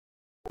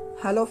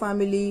Hello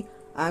family,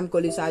 I am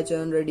Kolli Sai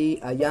Charan Reddy,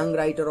 a young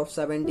writer of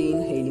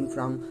 17 hailing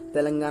from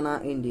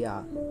Telangana,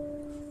 India.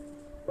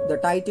 The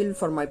title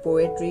for my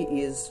poetry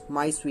is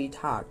My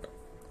Sweetheart.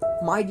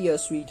 My dear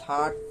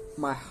sweetheart,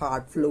 my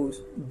heart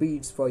flows,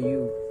 beats for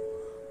you.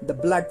 The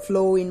blood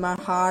flow in my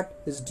heart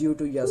is due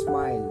to your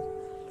smile.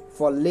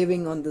 For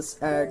living on this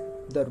earth,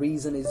 the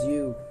reason is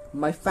you.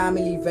 My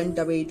family went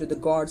away to the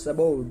God's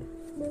abode.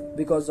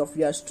 Because of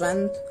your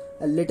strength,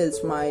 a little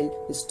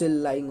smile is still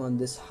lying on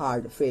this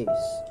hard face.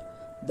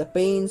 The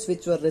pains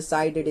which were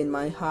resided in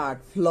my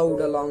heart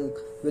flowed along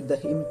with the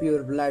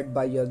impure blood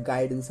by your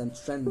guidance and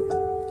strength.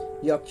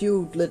 Your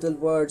cute little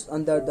words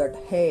under that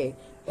hay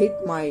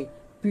hit my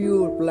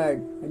pure blood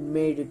and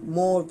made it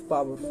more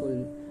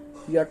powerful.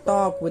 Your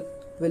talk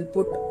will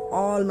put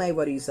all my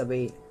worries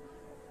away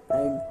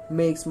and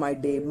makes my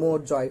day more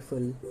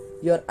joyful.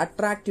 Your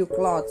attractive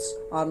clothes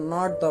are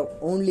not the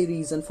only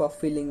reason for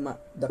filling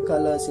the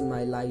colors in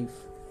my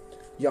life.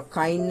 Your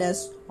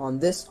kindness on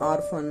this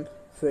orphan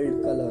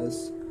filled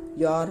colors.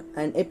 You're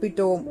an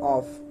epitome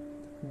of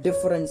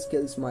different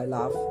skills, my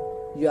love.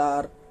 You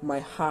are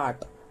my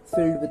heart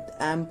filled with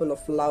ample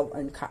of love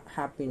and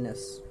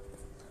happiness.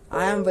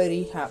 I am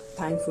very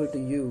thankful to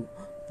you.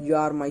 You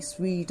are my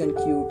sweet and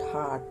cute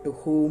heart to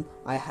whom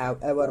I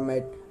have ever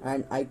met,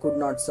 and I could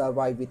not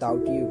survive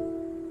without you.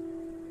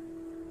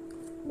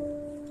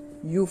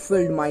 You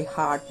filled my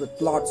heart with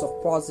lots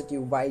of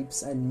positive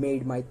vibes and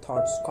made my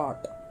thoughts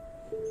caught.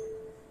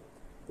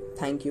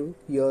 Thank you.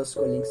 Yours,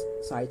 Kolli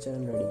Sai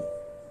Charan Reddy.